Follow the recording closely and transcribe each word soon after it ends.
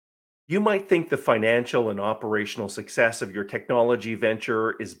You might think the financial and operational success of your technology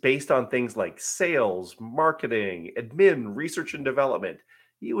venture is based on things like sales, marketing, admin, research and development.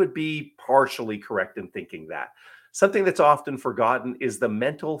 You would be partially correct in thinking that. Something that's often forgotten is the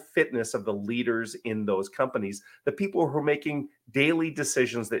mental fitness of the leaders in those companies, the people who are making daily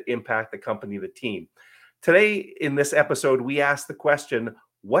decisions that impact the company, the team. Today, in this episode, we ask the question,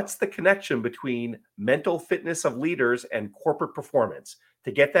 what's the connection between mental fitness of leaders and corporate performance?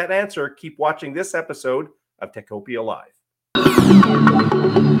 To get that answer, keep watching this episode of Techopia Live.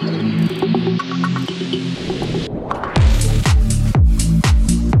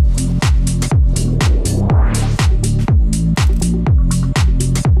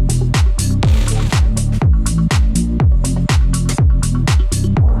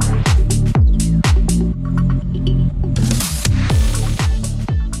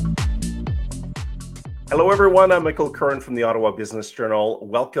 Hello, everyone. I'm Michael Curran from the Ottawa Business Journal.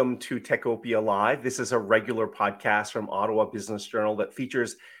 Welcome to Techopia Live. This is a regular podcast from Ottawa Business Journal that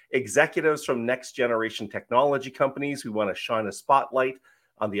features executives from next generation technology companies. We want to shine a spotlight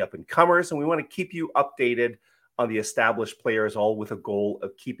on the up and comers, and we want to keep you updated on the established players, all with a goal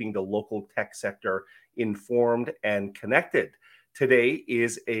of keeping the local tech sector informed and connected. Today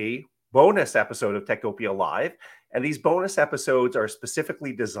is a bonus episode of Techopia Live, and these bonus episodes are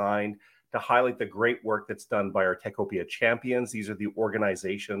specifically designed to highlight the great work that's done by our Techopia champions. These are the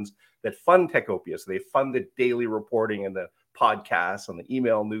organizations that fund Techopia. So they fund the daily reporting and the podcasts and the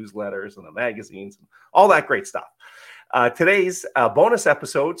email newsletters and the magazines, and all that great stuff. Today's bonus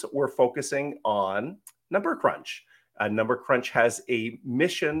episodes, we're focusing on Number Crunch. Number Crunch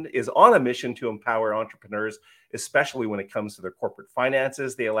is on a mission to empower entrepreneurs, especially when it comes to their corporate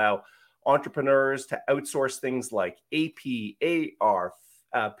finances. They allow entrepreneurs to outsource things like AP, AR,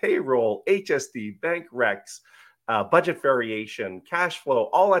 payroll, HSD, bank recs, budget variation, cash flow,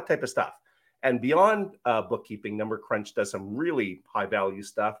 all that type of stuff. And beyond bookkeeping, Number Crunch does some really high value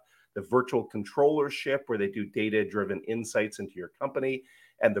stuff. The virtual controllership, where they do data-driven insights into your company,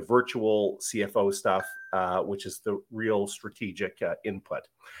 and the virtual CFO stuff, which is the real strategic input.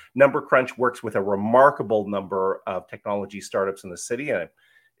 Number Crunch works with a remarkable number of technology startups in the city, and I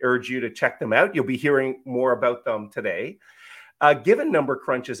urge you to check them out. You'll be hearing more about them today. Given Number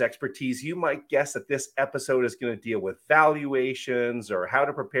Crunch's expertise, you might guess that this episode is going to deal with valuations or how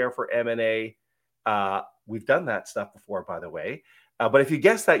to prepare for M&A. We've done that stuff before, by the way. But if you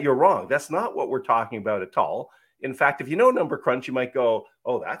guess that, you're wrong. That's not what we're talking about at all. In fact, if you know Number Crunch, you might go,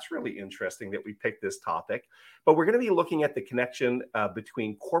 oh, that's really interesting that we picked this topic. But we're going to be looking at the connection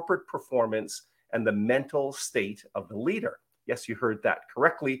between corporate performance and the mental state of the leader. Yes, you heard that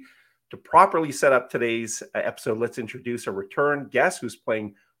correctly. To properly set up today's episode, let's introduce a return guest who's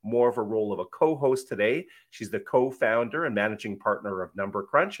playing more of a role of a co-host today. She's the co-founder and managing partner of Number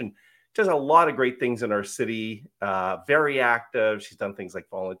Crunch, and does a lot of great things in our city, very active. She's done things like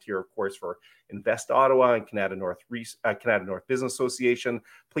volunteer, of course, for Invest Ottawa and Canada North Business Association.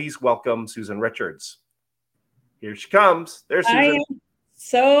 Please welcome Susan Richards. Here she comes. There's Susan. I am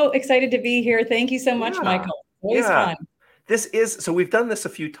so excited to be here. Thank you so much, Michael. Always fun. So we've done this a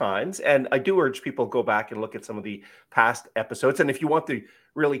few times, and I do urge people to go back and look at some of the past episodes. And if you want the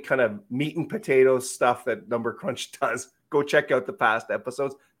really kind of meat and potatoes stuff that Number Crunch does, go check out the past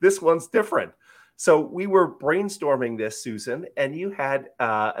episodes. This one's different. So we were brainstorming this, Susan, and you had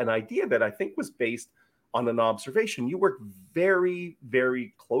an idea that I think was based on an observation. You work very,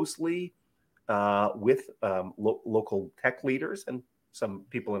 very closely with local tech leaders and some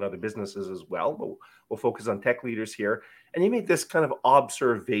people in other businesses as well, but we'll focus on tech leaders here. And you made this kind of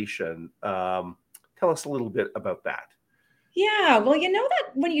observation. Tell us a little bit about that. Yeah, well, you know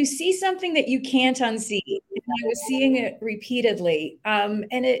that when you see something that you can't unsee, and I was seeing it repeatedly, and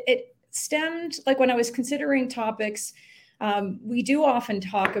it stemmed, like when I was considering topics, we do often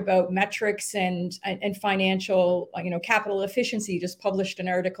talk about metrics and financial, capital efficiency. Just published an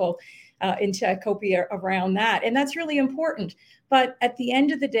article in Techopia around that, and that's really important. But at the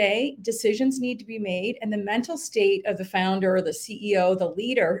end of the day, decisions need to be made, and the mental state of the founder, the CEO, the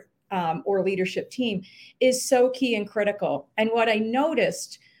leader, or leadership team is so key and critical. And what I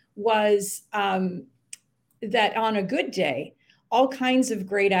noticed was that on a good day, all kinds of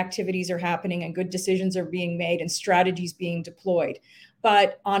great activities are happening and good decisions are being made and strategies being deployed.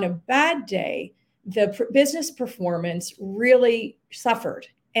 But on a bad day, the business performance really suffered.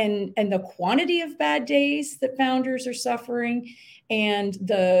 And the quantity of bad days that founders are suffering, and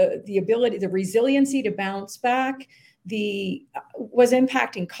the ability, the resiliency to bounce back, was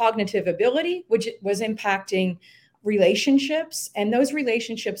impacting cognitive ability, which was impacting relationships, and those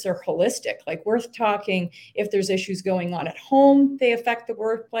relationships are holistic. Like we're talking, if there's issues going on at home, they affect the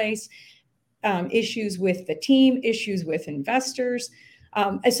workplace, issues with the team, issues with investors.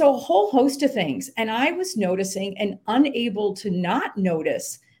 And so a whole host of things. And I was noticing and unable to not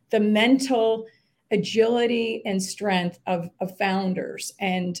notice the mental agility and strength of founders.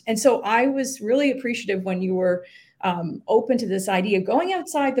 And so I was really appreciative when you were open to this idea of going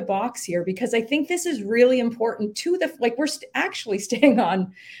outside the box here, because I think this is really important to we're actually staying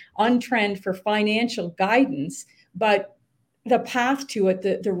on trend for financial guidance, but the path to it,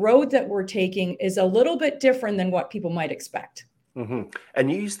 the road that we're taking is a little bit different than what people might expect. Mm-hmm.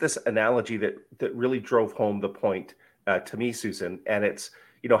 And you used this analogy that really drove home the point to me, Susan, and it's,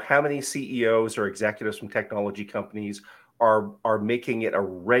 how many CEOs or executives from technology companies are making it a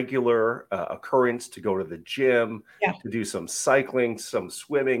regular occurrence to go to the gym, to do some cycling, some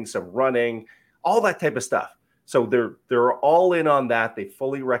swimming, some running, all that type of stuff. So they're all in on that. They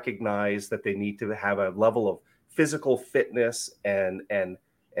fully recognize that they need to have a level of physical fitness and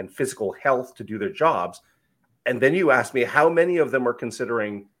physical health to do their jobs. And then you asked me how many of them are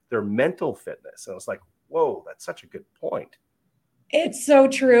considering their mental fitness. And I was like, whoa, that's such a good point. It's so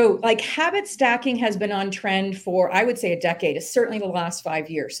true. Like habit stacking has been on trend for, I would say, a decade. It's certainly the last 5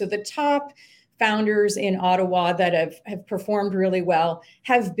 years. So the top founders in Ottawa that have performed really well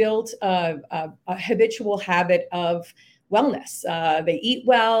have built a habitual habit of wellness. They eat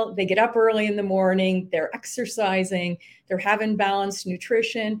well, they get up early in the morning, they're exercising, they're having balanced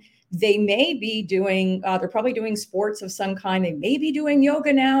nutrition. They may be doing, they're probably doing sports of some kind. They may be doing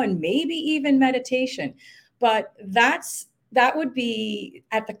yoga now and maybe even meditation. But that would be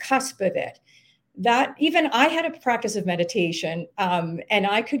at the cusp of it. That even I had a practice of meditation, and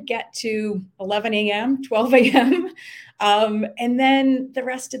I could get to 11 a.m., 12 a.m., and then the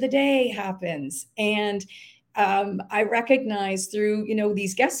rest of the day happens. And I recognize through,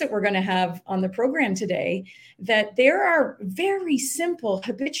 these guests that we're going to have on the program today, that there are very simple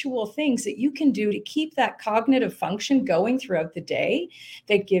habitual things that you can do to keep that cognitive function going throughout the day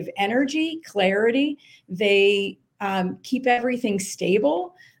that give energy, clarity. They keep everything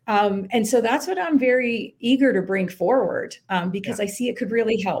stable. And so that's what I'm very eager to bring forward because I see it could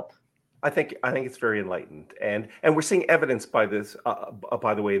really help. I think it's very enlightened, and we're seeing evidence by this.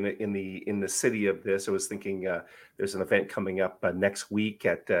 By the way, in the city of this, I was thinking there's an event coming up next week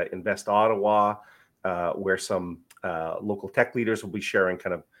at Invest Ottawa, where some local tech leaders will be sharing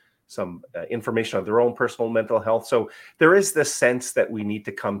kind of some information on their own personal mental health. So there is this sense that we need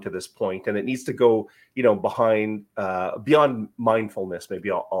to come to this point, and it needs to go, beyond mindfulness. Maybe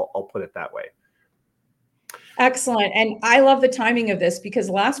I'll put it that way. Excellent. And I love the timing of this because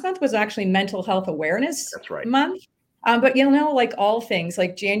last month was actually Mental Health Awareness Month. But like all things,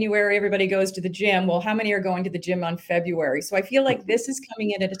 like January, everybody goes to the gym. Well, how many are going to the gym on February? So I feel like this is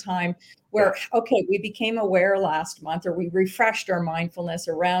coming in at a time where, okay, we became aware last month, or we refreshed our mindfulness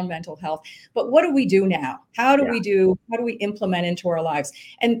around mental health. But what do we do now? How do we implement into our lives?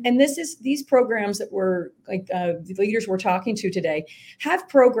 And these programs that we're the leaders we're talking to today have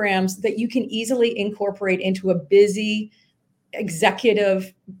programs that you can easily incorporate into a busy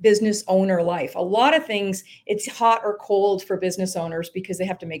executive business owner life. A lot of things, it's hot or cold for business owners because they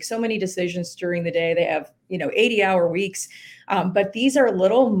have to make so many decisions during the day. They have 80-hour weeks, but these are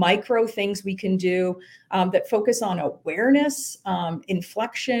little micro things we can do that focus on awareness,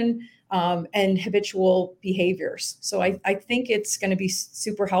 inflection, and habitual behaviors. So I think it's going to be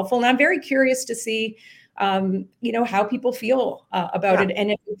super helpful, and I'm very curious to see how people feel about it,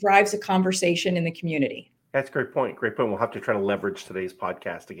 and if it drives a conversation in the community. That's a great point. Great point. We'll have to try to leverage today's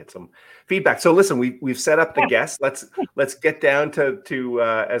podcast to get some feedback. So listen, we've set up the guests. Let's get down to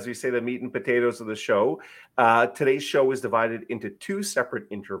as we say, the meat and potatoes of the show. Today's show is divided into two separate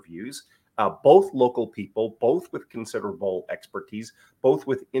interviews, both local people, both with considerable expertise, both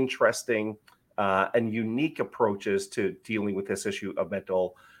with interesting and unique approaches to dealing with this issue of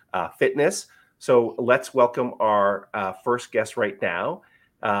mental fitness. So let's welcome our first guest right now.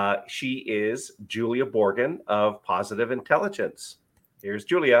 She is Julia Borgen of Positive Intelligence. Here's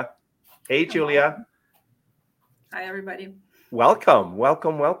Julia. Hey, Julia. Hi, everybody. Welcome.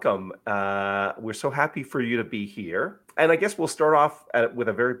 We're so happy for you to be here. And I guess we'll start off with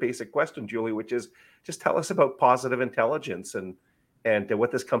a very basic question, Julia, which is just tell us about Positive Intelligence and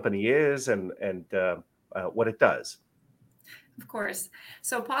what this company is and what it does. Of course.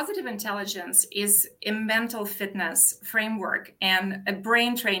 So Positive Intelligence is a mental fitness framework and a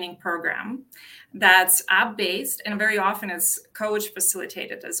brain training program that's app-based, and very often it's coach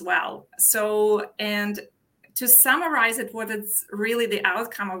facilitated as well. So, and to summarize it, what it's really the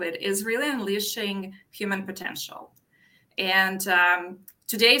outcome of it is really unleashing human potential. And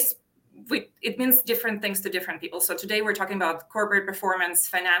it means different things to different people. So today we're talking about corporate performance,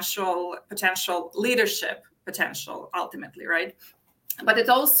 financial potential, leadership potential, ultimately, right? But it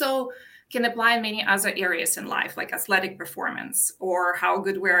also can apply in many other areas in life, like athletic performance or how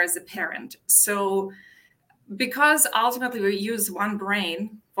good we are as a parent. So because ultimately we use one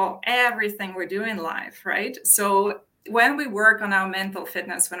brain for everything we do in life, right? So when we work on our mental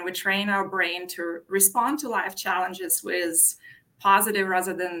fitness, when we train our brain to respond to life challenges with positive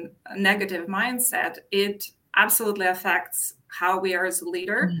rather than a negative mindset, it absolutely affects how we are as a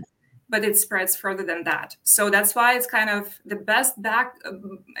leader, but it spreads further than that. So that's why it's kind of the best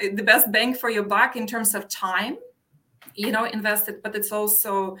bang for your buck in terms of time, invested, but it's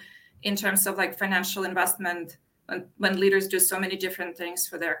also in terms of like financial investment when leaders do so many different things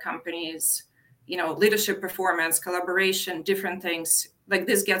for their companies, leadership performance, collaboration, different things. Like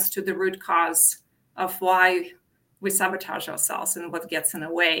this gets to the root cause of why we sabotage ourselves and what gets in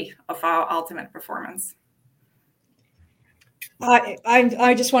the way of our ultimate performance.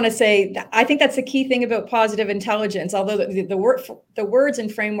 I just want to say that I think that's the key thing about positive intelligence. Although the words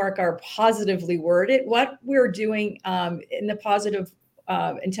and framework are positively worded, what we're doing in the positive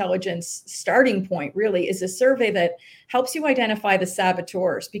intelligence starting point really is a survey that helps you identify the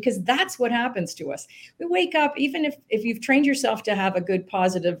saboteurs, because that's what happens to us. We wake up, even if you've trained yourself to have a good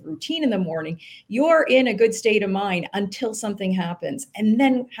positive routine in the morning, you're in a good state of mind until something happens. And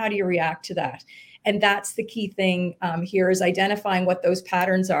then how do you react to that? And that's the key thing here, is identifying what those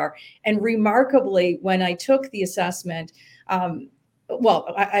patterns are. And remarkably, when I took the assessment,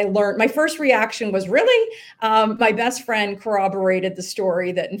 I learned, my first reaction was, really? My best friend corroborated the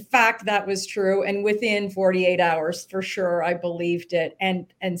story that in fact that was true. And within 48 hours, for sure, I believed it. And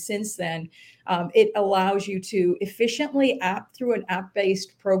since then, it allows you to efficiently through an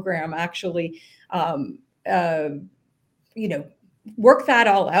app-based program, actually, work that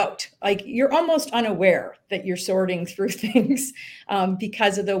all out. Like, you're almost unaware that you're sorting through things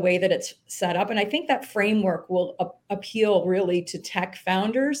because of the way that it's set up. And I think that framework will appeal really to tech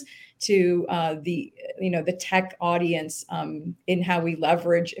founders, to the tech audience, in how we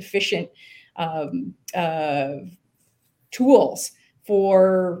leverage efficient tools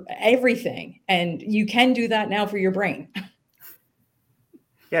for everything. And you can do that now for your brain.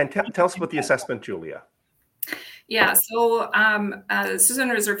 Yeah, and tell us about the assessment, Julia. Yeah, so Susan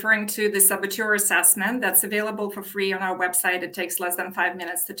was referring to the saboteur assessment that's available for free on our website. It takes less than 5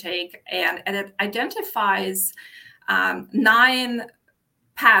 minutes to take, and it identifies 9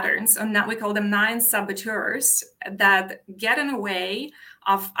 patterns, and we call them 9 saboteurs that get in the way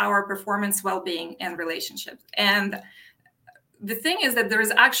of our performance, well-being, and relationships. And the thing is that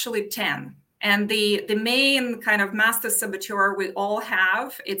there's actually 10. And the main kind of master saboteur we all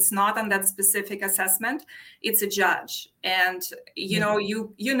have, it's not on that specific assessment, it's a judge. And you know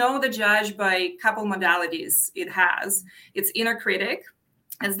the judge by a couple modalities it has. It's inner critic,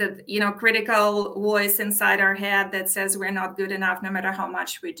 as the critical voice inside our head that says we're not good enough no matter how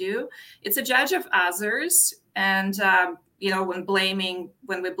much we do. It's a judge of others, and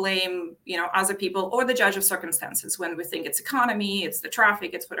when we blame other people, or the judge of circumstances when we think it's economy, it's the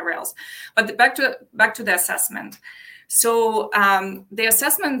traffic, it's whatever else. But back to the assessment. So the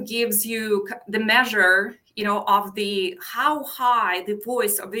assessment gives you the measure of how high the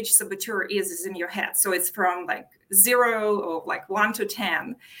voice of each saboteur is in your head. So it's from like 0 or like 1 to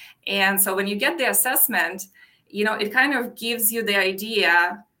 10. And so when you get the assessment, it kind of gives you the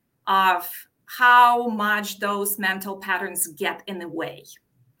idea of how much those mental patterns get in the way.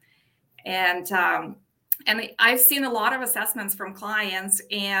 And I've seen a lot of assessments from clients,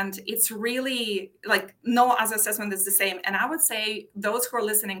 and it's really like no other assessment is the same. And I would say those who are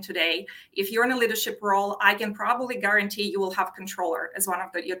listening today, if you're in a leadership role, I can probably guarantee you will have controller as one of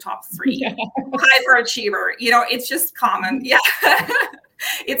your top 3. Yeah. Hyperachiever, it's just common. Yeah,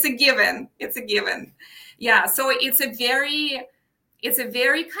 it's a given. Yeah, so it's a very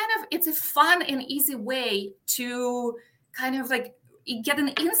it's a fun and easy way to kind of like get an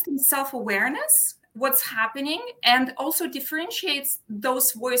instant self-awareness, what's happening, and also differentiates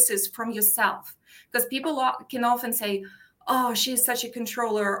those voices from yourself. Because people can often say, oh, she's such a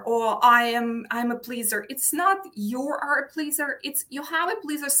controller, or I'm a pleaser. It's not you are a pleaser. It's you have a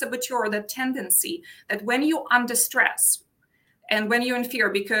pleaser saboteur, that tendency that when you're under stress and when you're in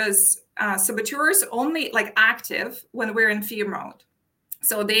fear, because saboteurs only like active when we're in fear mode.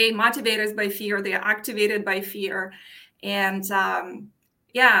 So they motivate us by fear, they are activated by fear. And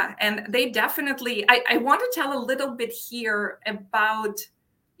and they definitely, I want to tell a little bit here about,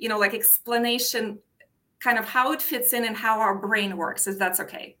 like explanation, kind of how it fits in and how our brain works, if that's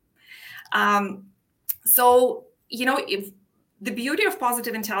okay. So, if the beauty of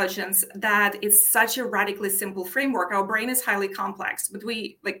positive intelligence, that it's such a radically simple framework. Our brain is highly complex, but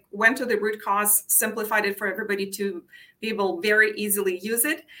we went to the root cause, simplified it for everybody to be able very easily use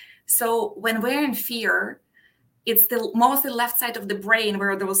it. So when we're in fear, it's mostly left side of the brain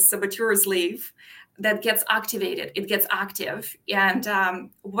where those saboteurs live that gets activated. It gets active. And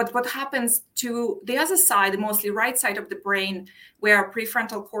what happens to the other side, the mostly right side of the brain, where our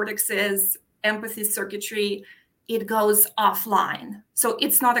prefrontal cortex is, empathy circuitry, it goes offline. So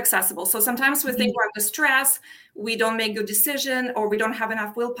it's not accessible. So sometimes we think we're under stress, we don't make good decision, or we don't have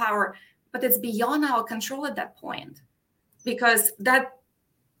enough willpower, but it's beyond our control at that point, because that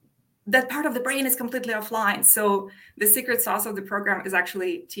part of the brain is completely offline. So the secret sauce of the program is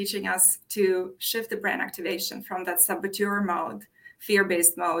actually teaching us to shift the brain activation from that saboteur mode,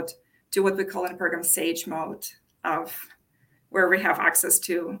 fear-based mode, to what we call in the program SAGE mode, of where we have access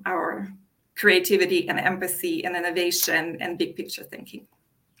to our creativity and empathy and innovation and big picture thinking.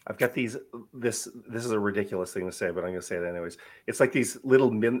 I've got this is a ridiculous thing to say, but I'm going to say it anyways. It's like these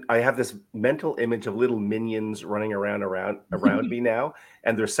little I have this mental image of little minions running around me now,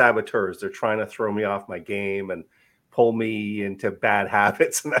 and they're saboteurs. They're trying to throw me off my game and pull me into bad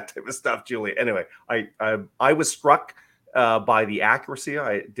habits and that type of stuff, Julia. Anyway, I was struck by the accuracy.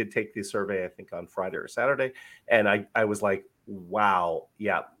 I did take the survey, I think, on Friday or Saturday, and I was like, wow,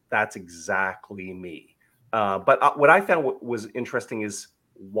 yeah, that's exactly me. But what I found was interesting is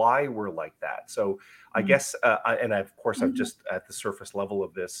why we're like that. So I guess, and of course, I'm just at the surface level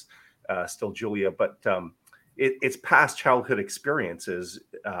of this still, Julia, but it's past childhood experiences,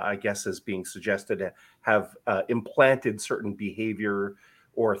 I guess, is being suggested to have implanted certain behavior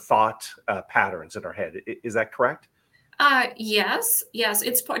or thought patterns in our head. Is that correct? Yes,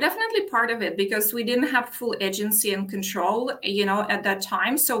 it's definitely part of it, because we didn't have full agency and control, at that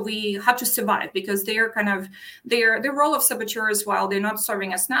time. So we had to survive, because they're kind of their role of saboteurs, while they're not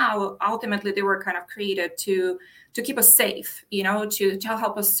serving us now, ultimately they were kind of created to keep us safe, to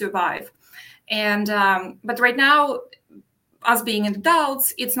help us survive. And but right now, us being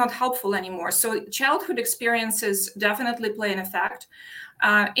adults, it's not helpful anymore. So childhood experiences definitely play an effect.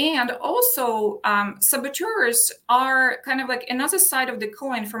 And also, saboteurs are kind of like another side of the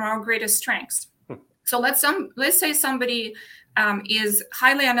coin from our greatest strengths. So let's say somebody is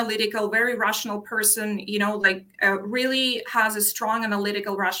highly analytical, very rational person, really has a strong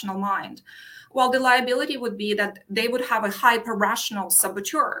analytical, rational mind. Well, the liability would be that they would have a hyper-rational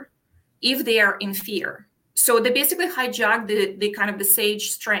saboteur if they are in fear. So they basically hijack the kind of the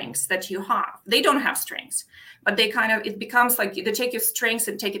SAGE strengths that you have. They don't have strengths, but it becomes like they take your strengths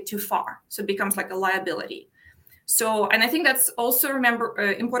and take it too far. So it becomes like a liability. So, and I think that's also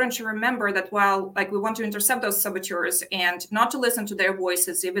important to remember that while we want to intercept those saboteurs and not to listen to their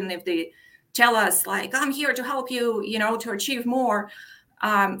voices, even if they tell us I'm here to help you, to achieve more,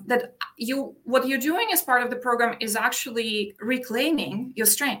 what you're doing as part of the program is actually reclaiming your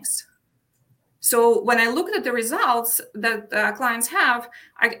strengths. So when I looked at the results that clients have,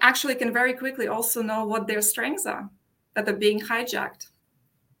 I actually can very quickly also know what their strengths are that are being hijacked.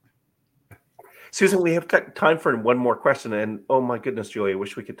 Susan, we have time for one more question. And oh my goodness, Julia, I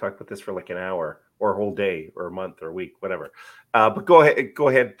wish we could talk about this for like an hour or a whole day or a month or a week, whatever. But go ahead.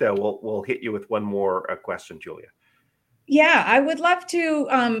 We'll hit you with one more question, Julia. Yeah, I would love to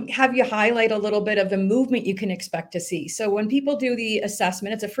have you highlight a little bit of the movement you can expect to see. So when people do the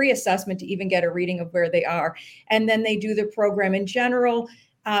assessment, it's a free assessment to even get a reading of where they are. And then they do the program in general.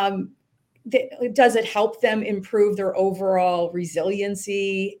 Does it help them improve their overall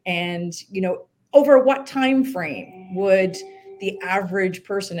resiliency? And, over what time frame would the average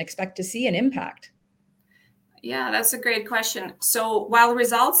person expect to see an impact? Yeah, that's a great question. So while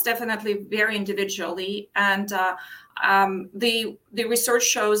results definitely vary individually, and the research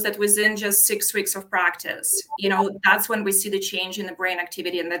shows that within just 6 weeks of practice, that's when we see the change in the brain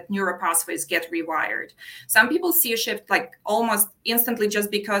activity and that neural pathways get rewired. Some people see a shift almost instantly just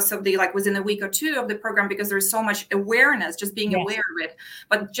because of within a week or two of the program, because there's so much awareness, just being aware of it.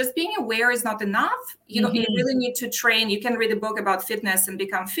 But just being aware is not enough. You really need to train. You can read a book about fitness and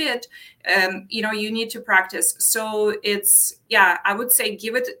become fit. You need to practice. So I would say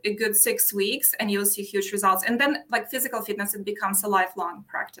give it a good 6 weeks and you'll see huge results. And then physical fitness, it becomes a lifelong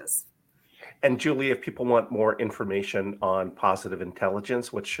practice. And Julie, if people want more information on positive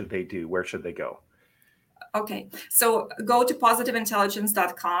intelligence, what should they do? Where should they go? Okay, so go to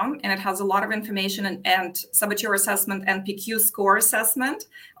positiveintelligence.com, and it has a lot of information and saboteur assessment and PQ score assessment,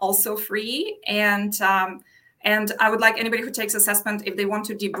 also free. And I would like anybody who takes assessment, if they want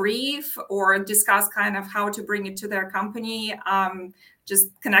to debrief or discuss kind of how to bring it to their company, just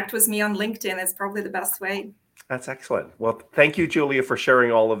connect with me on LinkedIn. It's probably the best way. That's excellent. Well, thank you, Julia, for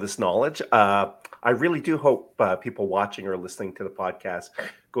sharing all of this knowledge. I really do hope people watching or listening to the podcast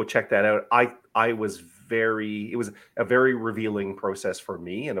go check that out. I was it was a very revealing process for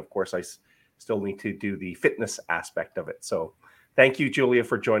me, and of course, still need to do the fitness aspect of it. So, thank you, Julia,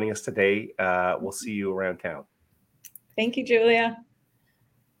 for joining us today. We'll see you around town. Thank you, Julia.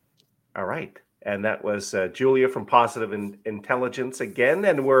 All right. And that was Julia from Positive Intelligence again.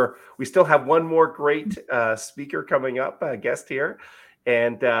 And we still have one more great speaker coming up, guest here.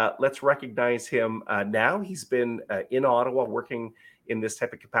 And let's recognize him now. He's been in Ottawa working in this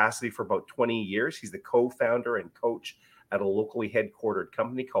type of capacity for about 20 years. He's the co-founder and coach at a locally headquartered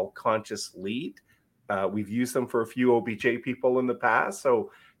company called Conscious Lead. We've used them for a few OBJ people in the past,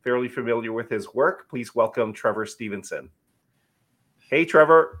 so fairly familiar with his work. Please welcome Trevor Stevenson. Hey,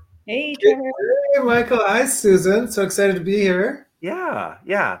 Trevor. Hey, Trevor. Hey, Michael. Hi, Susan. So excited to be here.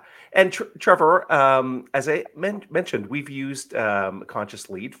 Yeah. And Trevor, as I mentioned, we've used Conscious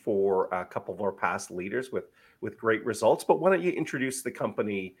Lead for a couple of our past leaders with great results. But why don't you introduce the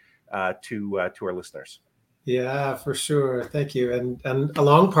company to our listeners? Yeah, for sure. Thank you. And a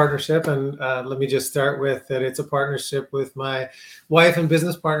long partnership. And let me just start with that it's a partnership with my wife and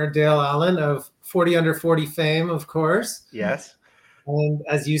business partner, Dale Allen, of 40 Under 40 fame, of course. Yes. And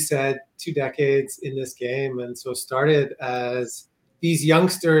as you said, 2 decades in this game. And so started as these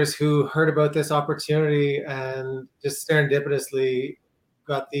youngsters who heard about this opportunity and just serendipitously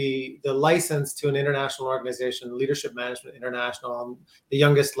got the license to an international organization, Leadership Management International, the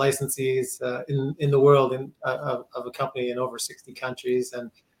youngest licensees in the world of a company in over 60 countries. And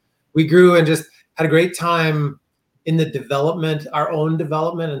we grew and just had a great time in the development, our own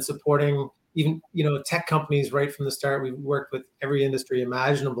development, and supporting even, tech companies right from the start. We worked with every industry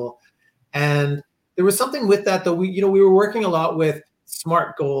imaginable. And there was something with that, though. We were working a lot with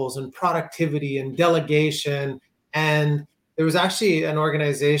SMART goals and productivity and delegation. And there was actually an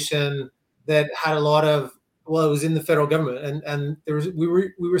organization that had a lot of, it was in the federal government. And we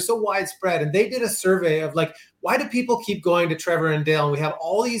were so widespread. And they did a survey of like, why do people keep going to Trevor and Dale? And we have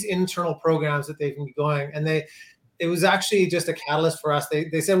all these internal programs that they can be going. And it was actually just a catalyst for us.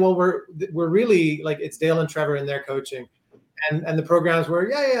 They said, well, we're really like, it's Dale and Trevor in their coaching, and the programs were,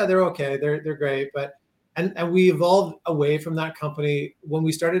 they're okay, they're great, but and we evolved away from that company when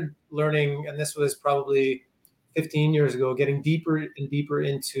we started learning, and this was probably 15 years ago, getting deeper and deeper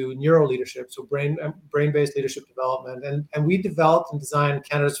into neuro leadership, so brain-based leadership development, and we developed and designed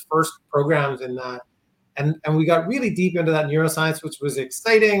Canada's first programs in that, and we got really deep into that neuroscience, which was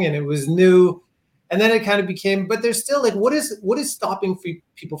exciting and it was new. And then it kind of became, but there's still like, what is stopping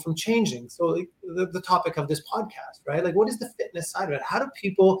people from changing? So like the topic of this podcast, right? Like, what is the fitness side of it? How do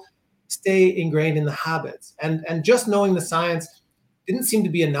people stay ingrained in the habits? And just knowing the science didn't seem to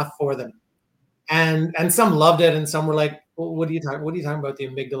be enough for them. And some loved it, and some were like, well, what are you talking about, the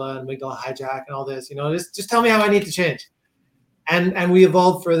amygdala hijack and all this? Just tell me how I need to change. And we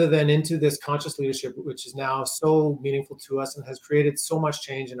evolved further then into this conscious leadership, which is now so meaningful to us and has created so much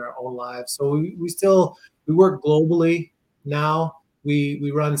change in our own lives. So we work globally now.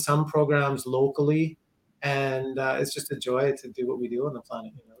 We run some programs locally, and it's just a joy to do what we do on the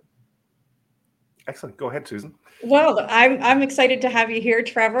planet. Excellent. Go ahead, Susan. Well, I'm excited to have you here,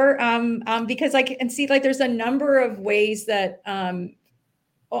 Trevor, because I can see like there's a number of ways that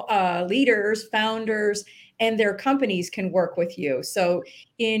leaders, founders, and their companies can work with you. So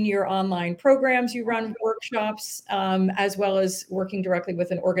in your online programs, you run workshops, as well as working directly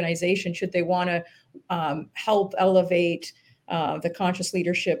with an organization should they want to help elevate the conscious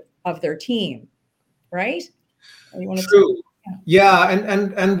leadership of their team, right? True. Yeah,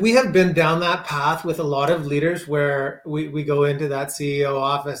 and we have been down that path with a lot of leaders where we go into that CEO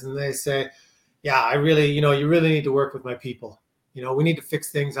office and they say, yeah, I really, you really need to work with my people. We need to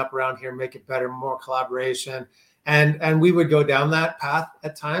fix things up around here, make it better, more collaboration. And we would go down that path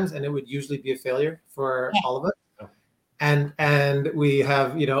at times, and it would usually be a failure for all of us. And we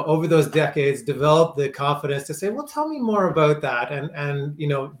have, over those decades, developed the confidence to say, well, tell me more about that.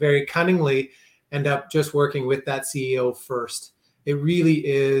 And very cunningly end up just working with that CEO first. It really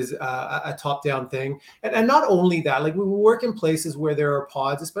is a top-down thing. And not only that, like we work in places where there are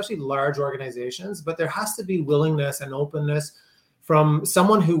pods, especially large organizations, but there has to be willingness and openness from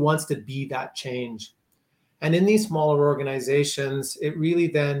someone who wants to be that change. And in these smaller organizations, it really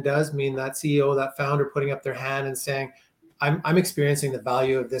then does mean that CEO, that founder putting up their hand and saying, I'm experiencing the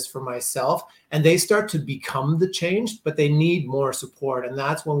value of this for myself. And they start to become the change, but they need more support. And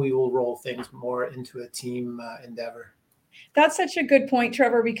that's when we will roll things more into a team endeavor. That's such a good point,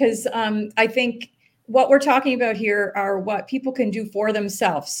 Trevor, because I think what we're talking about here are what people can do for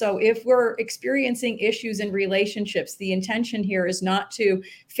themselves. So if we're experiencing issues in relationships, the intention here is not to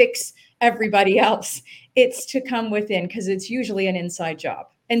fix everybody else. It's to come within, because it's usually an inside job.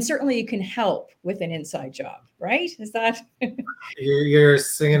 And certainly you can help with an inside job, right? Is that? You're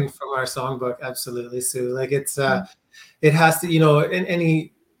singing from our songbook. Absolutely, Sue. Like it has to, in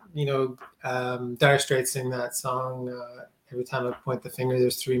any, Dire Straits sing that song. Every time I point the finger,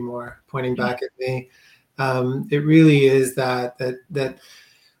 there's three more pointing back at me. It really is that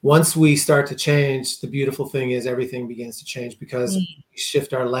once we start to change, the beautiful thing is everything begins to change, because we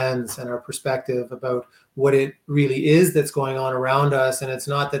shift our lens and our perspective about what it really is that's going on around us. And it's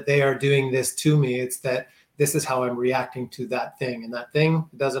not that they are doing this to me, it's that this is how I'm reacting to that thing. And that thing,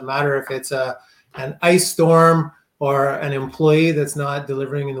 it doesn't matter if it's an ice storm or an employee that's not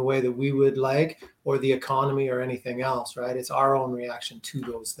delivering in the way that we would like, or the economy or anything else, right? It's our own reaction to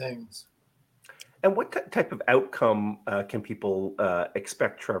those things. And what type of outcome can people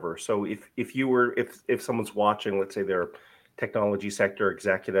expect, Trevor? So if someone's watching, let's say they're a technology sector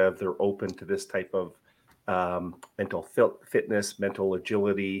executive, they're open to this type of mental fitness, mental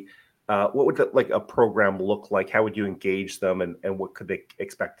agility, what would a program look like? How would you engage them, and what could they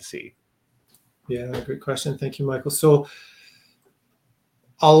expect to see? Yeah, great question. Thank you, Michael. So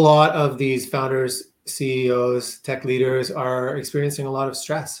a lot of these founders, CEOs, tech leaders are experiencing a lot of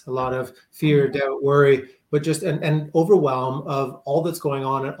stress, a lot of fear, doubt, worry, but just and overwhelm of all that's going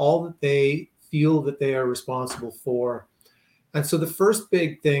on and all that they feel that they are responsible for. And so the first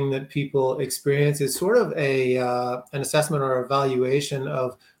big thing that people experience is sort of an assessment or evaluation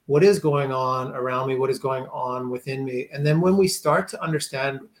of what is going on around me, what is going on within me. And then when we start to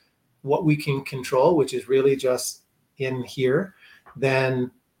understand what we can control, which is really just in here,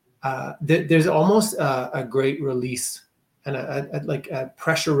 then there's almost a great release, and a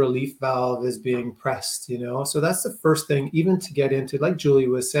pressure relief valve is being pressed, So that's the first thing, even to get into, like Julie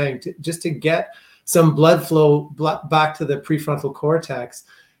was saying, just to get some blood flow back to the prefrontal cortex,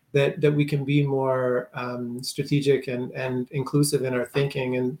 that we can be more strategic and inclusive in our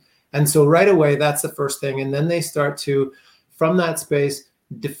thinking. And so right away, that's the first thing. And then they start to, from that space,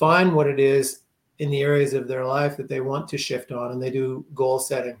 define what it is in the areas of their life that they want to shift on, and they do goal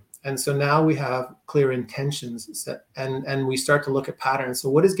setting. And so now we have clear intentions set, and we start to look at patterns. So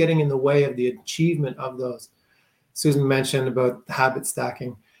what is getting in the way of the achievement of those? Susan mentioned about habit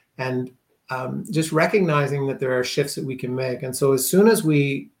stacking, and just recognizing that there are shifts that we can make. And so as soon as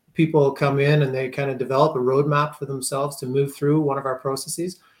people come in and they kind of develop a roadmap for themselves to move through one of our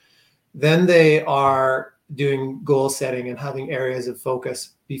processes, then they are doing goal setting and having areas of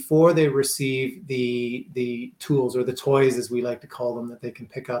focus before they receive the tools, or the toys, as we like to call them, that they can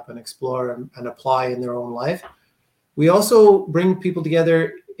pick up and explore and apply in their own life. We also bring people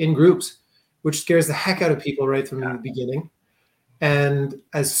together in groups, which scares the heck out of people right from the beginning. And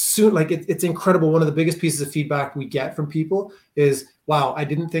as soon, it's incredible. One of the biggest pieces of feedback we get from people is, wow, I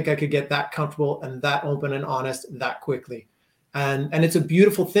didn't think I could get that comfortable and that open and honest that quickly. And it's a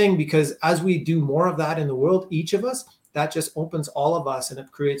beautiful thing, because as we do more of that in the world, each of us, that just opens all of us, and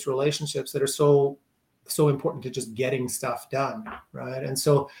it creates relationships that are so important to just getting stuff done, right? And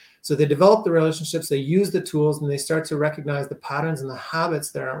so they develop the relationships, they use the tools, and they start to recognize the patterns and the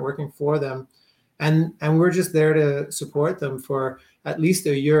habits that aren't working for them. And we're just there to support them for at least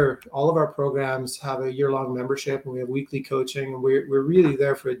a year. All of our programs have a year-long membership, and we have weekly coaching, and we're really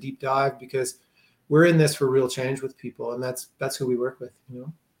there for a deep dive, because we're in this for real change with people, and that's who we work with,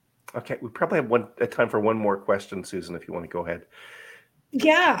 Okay, we probably have time for one more question, Susan, if you want to go ahead.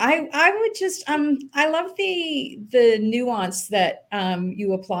 Yeah, I would just I love the nuance that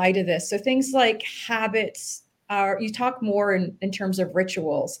you apply to this. So things like habits you talk more in terms of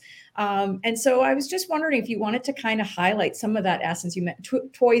rituals. And so I was just wondering if you wanted to kind of highlight some of that essence. You meant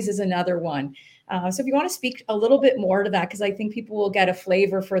toys is another one. So if you want to speak a little bit more to that, because I think people will get a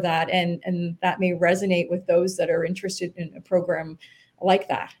flavor for that, and that may resonate with those that are interested in a program like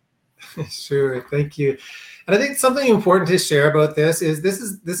that. Sure, thank you. And I think something important to share about this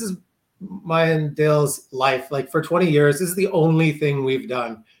is my and Dale's life. Like for 20 years, this is the only thing we've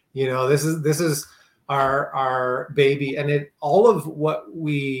done. This is our baby, and all of what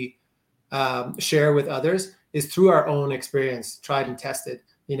we share with others is through our own experience, tried and tested.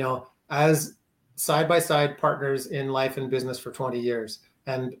 As side-by-side partners in life and business for 20 years.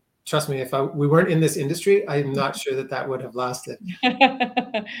 And trust me, if we weren't in this industry, I'm not sure that would have lasted.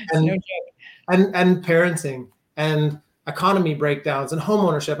 And parenting and economy breakdowns and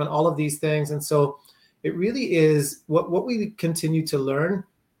homeownership and all of these things. And so it really is what we continue to learn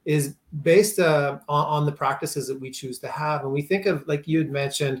is based on the practices that we choose to have. And we think of, like you had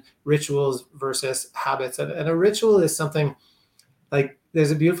mentioned, rituals versus habits. And a ritual is something like,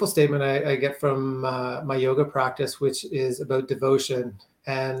 there's a beautiful statement I get from my yoga practice, which is about devotion.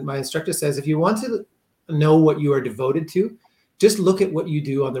 And my instructor says, if you want to know what you are devoted to, just look at what you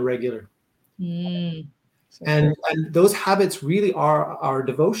do on the regular. And those habits really are our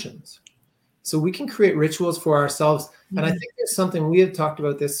devotions. So we can create rituals for ourselves. And I think there's something, we have talked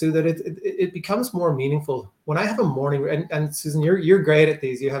about this, Sue, that it becomes more meaningful. When I have a morning, and Susan, you're great at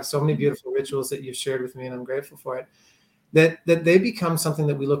these. You have so many beautiful rituals that you've shared with me, and I'm grateful for it. That they become something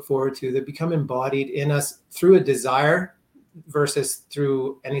that we look forward to, that become embodied in us through a desire versus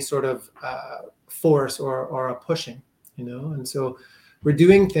through any sort of force or a pushing, And so we're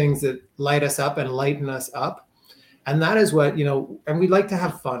doing things that light us up and lighten us up. And that is what, and we like to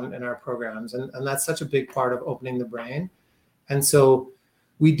have fun in our programs. And that's such a big part of opening the brain. And so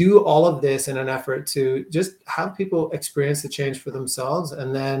we do all of this in an effort to just have people experience the change for themselves.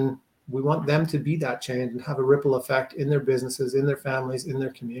 And then we want them to be that change and have a ripple effect in their businesses, in their families, in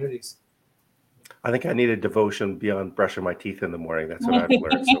their communities. I think I need a devotion beyond brushing my teeth in the morning. That's what I've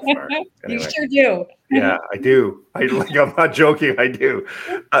learned so far. Anyway. You sure do. Yeah, I do. I'm not joking. I do.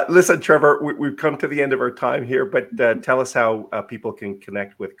 Listen, Trevor, we've come to the end of our time here, but tell us how people can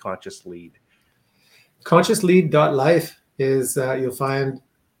connect with Conscious Lead. ConsciousLead.life is, you'll find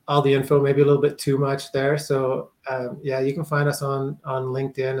all the info, maybe a little bit too much there. So you can find us on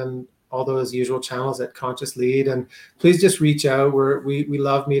LinkedIn and all those usual channels at Conscious Lead. And please just reach out. We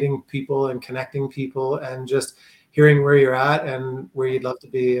love meeting people and connecting people and just hearing where you're at and where you'd love to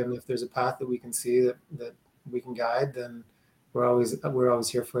be. And if there's a path that we can see that we can guide, then we're always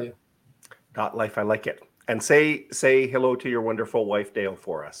here for you. .life, I like it. And say hello to your wonderful wife, Dale,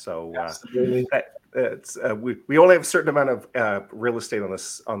 for us. So we only have a certain amount of real estate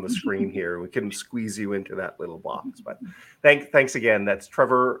on the screen here. We can squeeze you into that little box. But thanks again. That's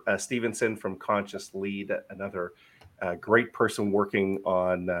Trevor Stevenson from Conscious Lead, another great person working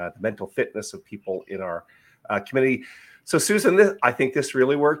on the mental fitness of people in our community. So Susan, I think this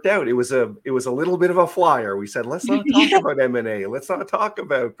really worked out. It was a little bit of a flyer. We said, let's not talk about M&A. Let's not talk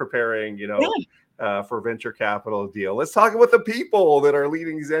about preparing, for venture capital deal. Let's talk about the people that are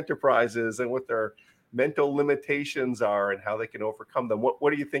leading these enterprises and what their mental limitations are and how they can overcome them.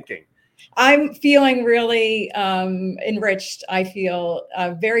 What are you thinking? I'm feeling really enriched. I feel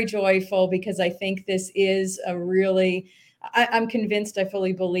very joyful because I think this is I'm convinced, I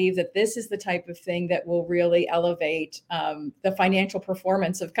fully believe that this is the type of thing that will really elevate the financial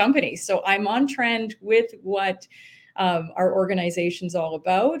performance of companies. So I'm on trend with what our organization's all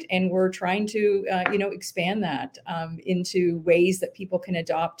about, and we're trying to, expand that into ways that people can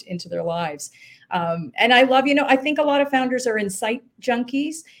adopt into their lives. And I love, I think a lot of founders are insight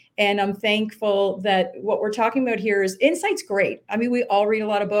junkies. And I'm thankful that what we're talking about here is insight's great. I mean, we all read a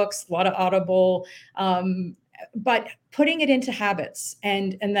lot of books, a lot of Audible, but putting it into habits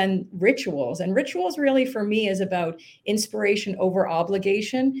and then rituals. And rituals really for me is about inspiration over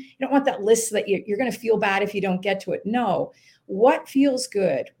obligation. You don't want that list that you're going to feel bad if you don't get to it. No. What feels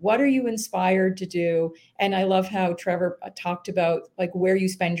good? What are you inspired to do? And I love how Trevor talked about like where you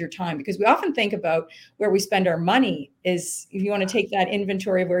spend your time, because we often think about where we spend our money is, if you want to take that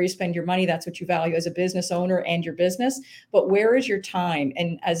inventory of where you spend your money, that's what you value as a business owner and your business. But where is your time?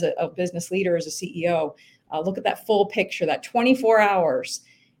 And as a business leader, as a CEO, look at that full picture, that 24 hours.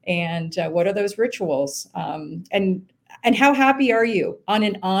 And what are those rituals? And how happy are you on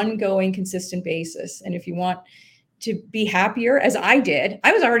an ongoing, consistent basis? And if you want to be happier, as I did,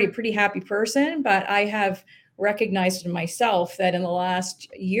 I was already a pretty happy person, but I have recognized in myself that in the last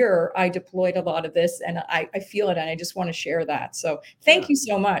year, I deployed a lot of this and I feel it. And I just want to share that. So thank you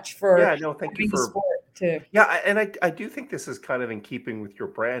so much for thank you for and I do think this is kind of in keeping with your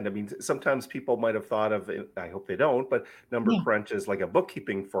brand. I mean, sometimes people might have thought of it, I hope they don't, but Number Crunch is like a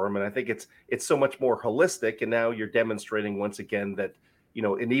bookkeeping firm. And I think it's so much more holistic. And now you're demonstrating once again that,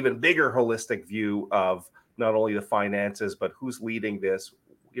 an even bigger holistic view of not only the finances, but who's leading this,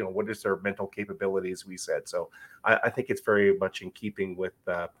 what is their mental capabilities, we said. So I think it's very much in keeping with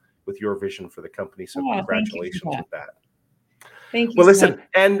your vision for the company. So congratulations with that. Thank you. Well, listen,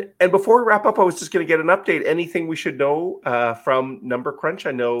 and before we wrap up, I was just going to get an update. Anything we should know from Number Crunch?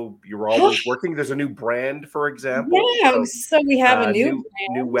 I know you're always working. There's a new brand, for example. Yeah, so we have a new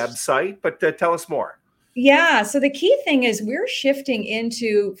website, but tell us more. Yeah. So the key thing is we're shifting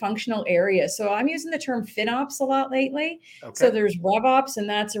into functional areas. So I'm using the term FinOps a lot lately. Okay. So there's RevOps, and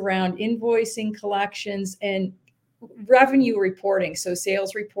that's around invoicing, collections, and revenue reporting. So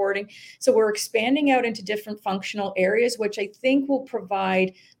sales reporting. So we're expanding out into different functional areas, which I think will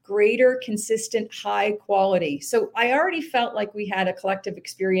provide greater, consistent, high quality. So I already felt like we had a collective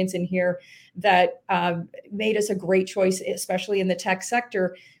experience in here that made us a great choice, especially in the tech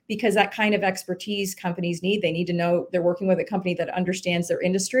sector, because that kind of expertise companies need. They need to know they're working with a company that understands their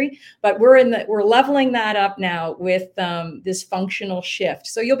industry. But we're leveling that up now with this functional shift.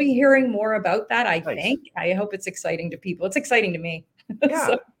 So you'll be hearing more about that, I think. I hope it's exciting to people. It's exciting to me. Yeah.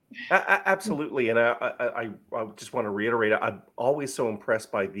 So. Absolutely. And I just want to reiterate, I'm always so impressed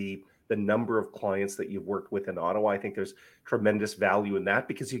by the number of clients that you've worked with in Ottawa. I think there's tremendous value in that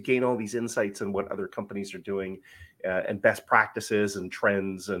because you gain all these insights on what other companies are doing and best practices and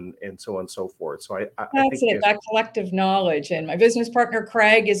trends and so on and so forth. So I That's think it, that collective knowledge. And my business partner,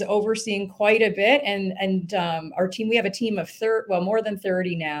 Craig, is overseeing quite a bit. And our team, we have a team of more than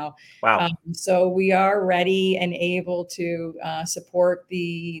 30 now. Wow. So we are ready and able to support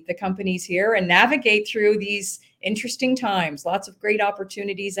the companies here and navigate through these interesting times. Lots of great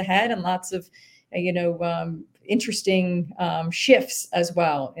opportunities ahead and lots of, interesting shifts as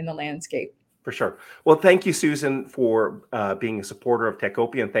well in the landscape. For sure. Well, thank you, Susan, for being a supporter of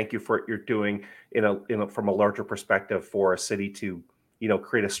Techopia, and thank you for what you're doing from a larger perspective for a city to,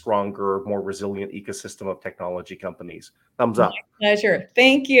 create a stronger, more resilient ecosystem of technology companies. Thumbs up. My pleasure.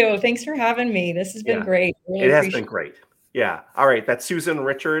 Thank you. Thanks for having me. This has been great. Really it has been great. Yeah. All right. That's Susan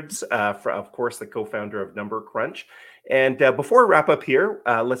Richards, of course, the co-founder of Number Crunch. And before I wrap up here,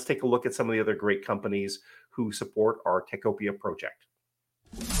 let's take a look at some of the other great companies who support our Techopia project.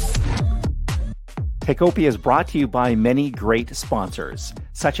 Techopia is brought to you by many great sponsors,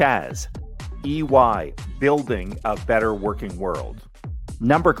 such as EY, building a better working world.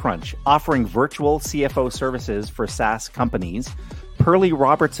 Number Crunch, offering virtual CFO services for SaaS companies. Pearly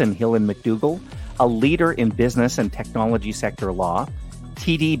Robertson Hill and McDougall, a leader in business and technology sector law.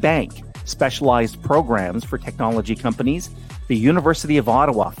 TD Bank, specialized programs for technology companies. The University of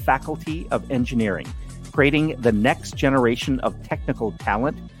Ottawa Faculty of Engineering, creating the next generation of technical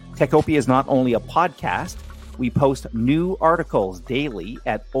talent. Techopia is not only a podcast, we post new articles daily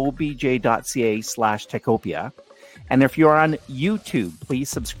at obj.ca/Techopia. And if you're on YouTube, please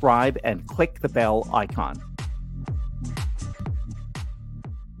subscribe and click the bell icon.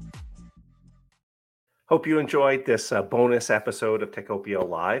 Hope you enjoyed this bonus episode of Techopia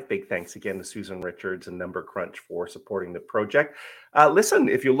Live. Big thanks again to Susan Richards and Number Crunch for supporting the project. Listen,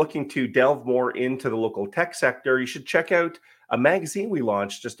 if you're looking to delve more into the local tech sector, you should check out a magazine we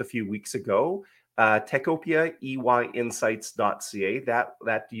launched just a few weeks ago, Techopia, EYinsights.ca.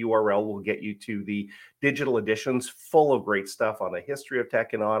 That URL will get you to the digital editions full of great stuff on the history of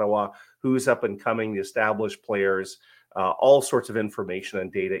tech in Ottawa, who's up and coming, the established players, all sorts of information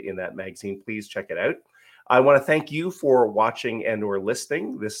and data in that magazine. Please check it out. I want to thank you for watching and or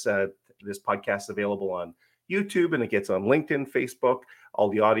listening. This podcast is available on YouTube, and it gets on LinkedIn, Facebook, all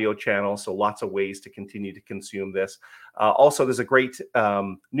the audio channels. So lots of ways to continue to consume this. Also, there's a great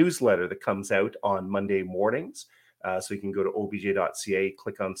newsletter that comes out on Monday mornings. So you can go to obj.ca,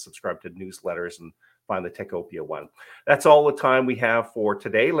 click on subscribe to newsletters, and find the Techopia one. That's all the time we have for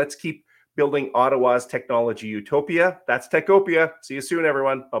today. Let's keep building Ottawa's technology utopia. That's Techopia. See you soon,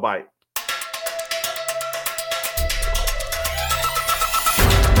 everyone. Bye-bye.